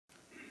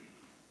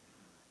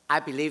I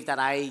believe that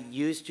I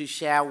used to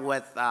share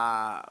with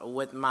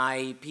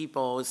my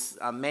peoples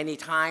many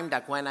times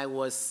that when I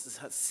was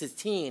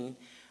 16,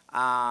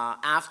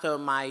 after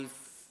my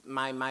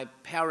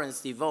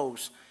parents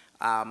divorced,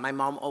 my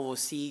mom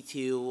overseas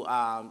to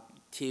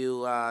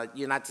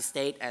United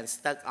States and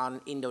stuck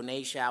on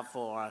Indonesia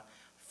for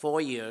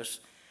 4 years,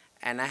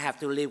 and I have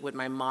to live with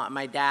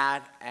my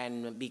dad,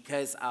 and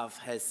because of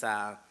his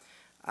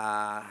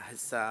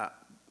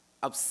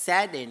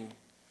upsetting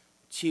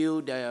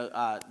to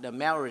the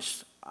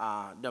marriage,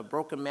 the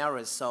broken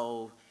marriage,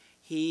 so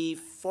he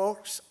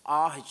forced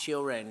all his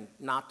children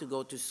not to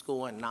go to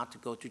school and not to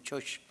go to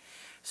church.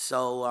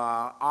 So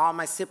all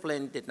my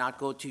siblings did not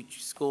go to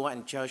school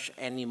and church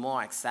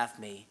anymore except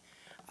me.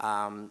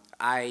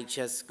 I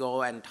just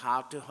go and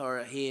talk to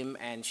him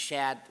and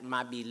share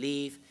my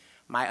belief,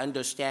 my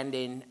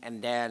understanding,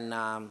 and then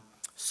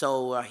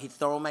so he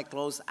threw my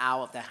clothes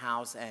out of the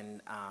house,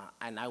 and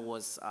I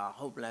was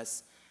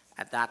hopeless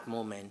at that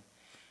moment.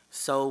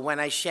 So when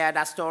I share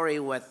that story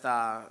with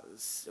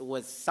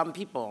some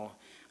people,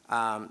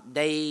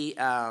 they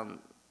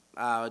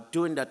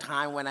during the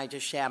time when I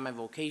just share my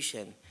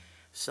vocation,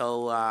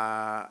 so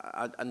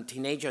a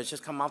teenager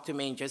just come up to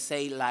me and just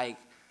say like,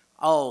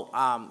 "Oh,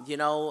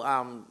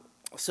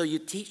 so you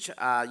teach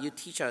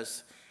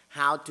us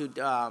how to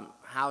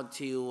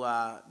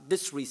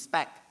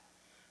disrespect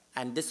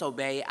and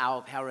disobey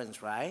our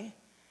parents, right?"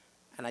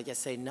 And I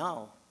just say,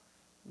 "No,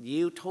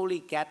 you totally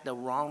get the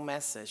wrong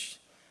message.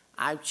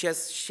 I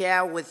just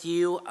share with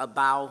you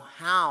about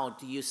how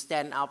do you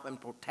stand up and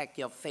protect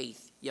your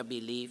faith, your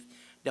belief,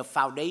 the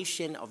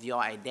foundation of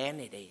your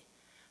identity.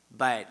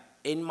 But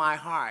in my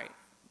heart,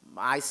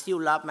 I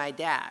still love my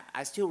dad.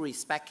 I still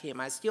respect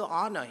him. I still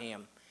honor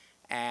him.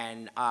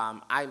 And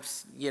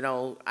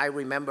I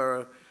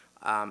remember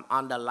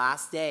on the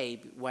last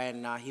day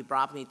when he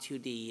brought me to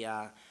the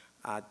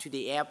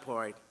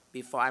airport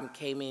before I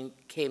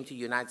came to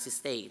United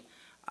States.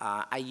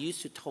 I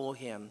used to tell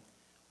him,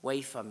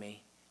 wait for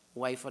me.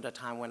 Wait for the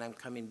time when I'm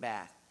coming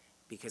back,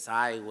 because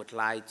I would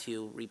like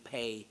to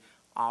repay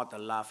all the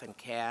love and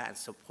care and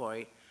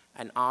support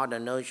and all the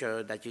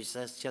nurture that you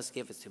just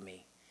give it to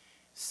me."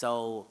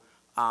 So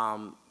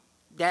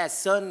there's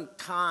certain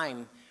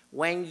time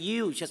when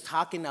you just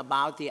talking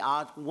about the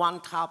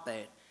one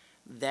topic,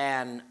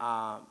 then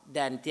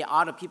the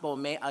other people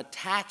may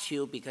attack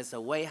you because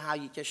of the way how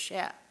you just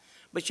share.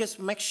 But just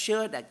make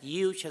sure that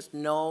you just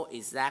know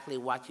exactly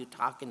what you're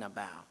talking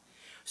about.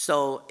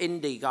 So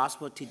in the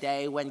gospel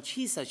today, when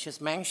Jesus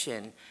just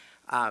mentioned,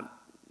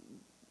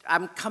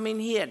 I'm coming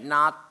here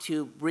not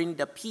to bring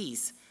the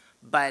peace,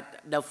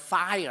 but the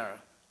fire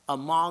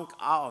among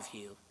all of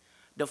you.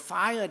 The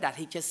fire that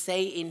he just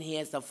say in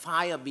here is the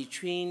fire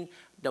between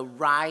the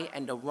right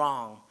and the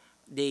wrong,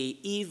 the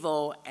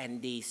evil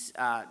and the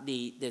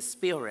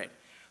spirit.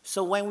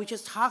 So when we're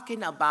just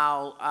talking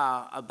about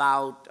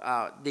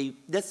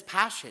this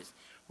passage,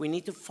 we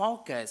need to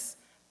focus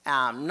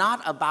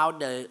not about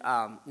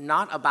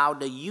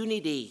the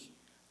unity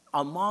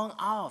among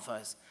all of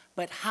us,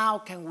 but how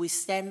can we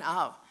stand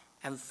up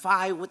and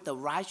fight with the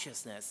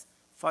righteousness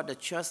for the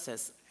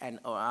justice and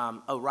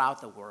around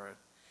the world.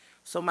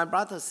 So my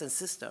brothers and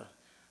sisters,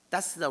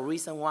 that's the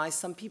reason why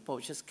some people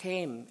just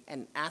came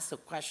and asked the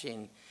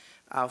question,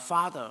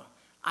 Father,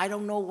 I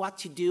don't know what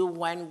to do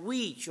when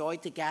we join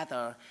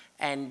together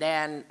and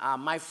then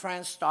my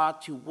friends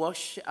start to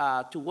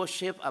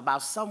worship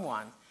about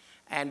someone.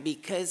 And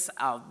because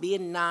of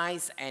being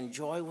nice and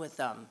joy with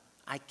them,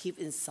 I keep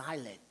in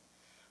silent.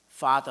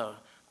 Father,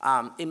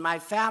 in my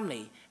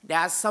family, there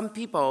are some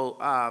people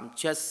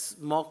just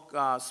smoke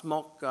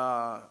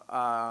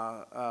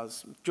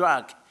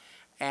drug,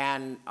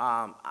 and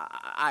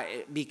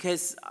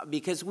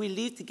because we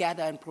live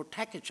together and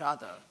protect each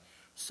other,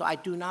 so I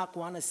do not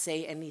want to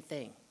say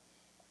anything.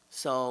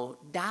 So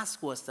that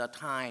was the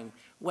time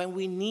when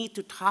we need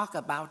to talk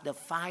about the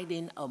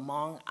fighting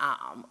among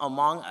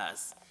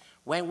us.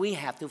 When we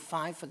have to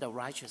fight for the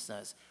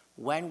righteousness,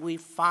 when we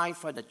fight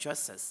for the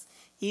justice,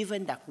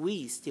 even that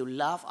we still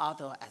love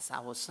others as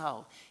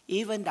ourselves,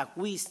 even that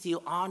we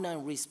still honor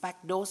and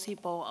respect those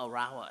people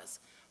around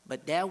us.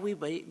 But there will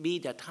be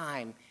the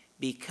time,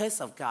 because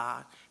of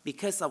God,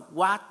 because of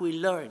what we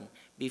learn,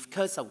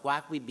 because of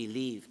what we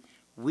believe,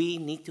 we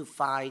need to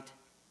fight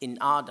in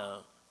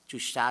order to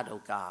shadow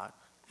God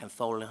and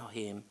follow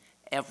him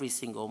every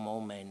single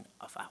moment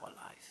of our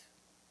life.